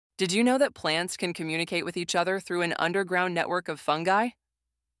Did you know that plants can communicate with each other through an underground network of fungi?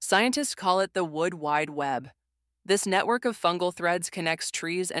 Scientists call it the wood wide web. This network of fungal threads connects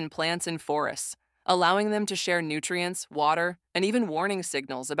trees and plants in forests, allowing them to share nutrients, water, and even warning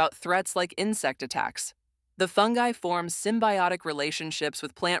signals about threats like insect attacks. The fungi form symbiotic relationships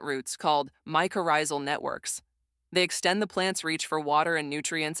with plant roots called mycorrhizal networks. They extend the plant's reach for water and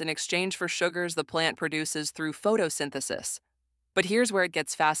nutrients in exchange for sugars the plant produces through photosynthesis. But here's where it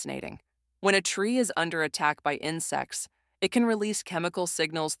gets fascinating. When a tree is under attack by insects, it can release chemical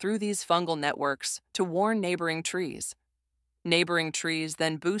signals through these fungal networks to warn neighboring trees. Neighboring trees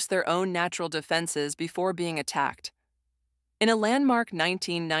then boost their own natural defenses before being attacked. In a landmark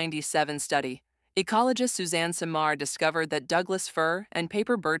 1997 study, ecologist Suzanne Simard discovered that Douglas fir and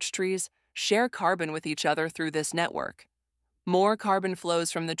paper birch trees share carbon with each other through this network. More carbon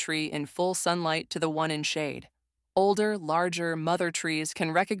flows from the tree in full sunlight to the one in shade. Older, larger mother trees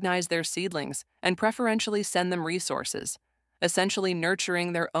can recognize their seedlings and preferentially send them resources, essentially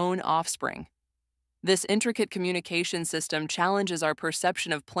nurturing their own offspring. This intricate communication system challenges our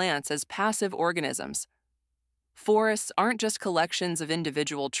perception of plants as passive organisms. Forests aren't just collections of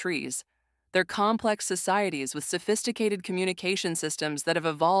individual trees. They're complex societies with sophisticated communication systems that have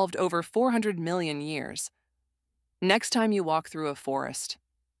evolved over 400 million years. Next time you walk through a forest,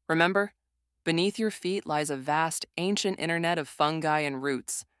 remember, beneath your feet lies a vast, ancient internet of fungi and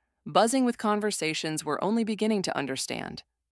roots, buzzing with conversations we're only beginning to understand.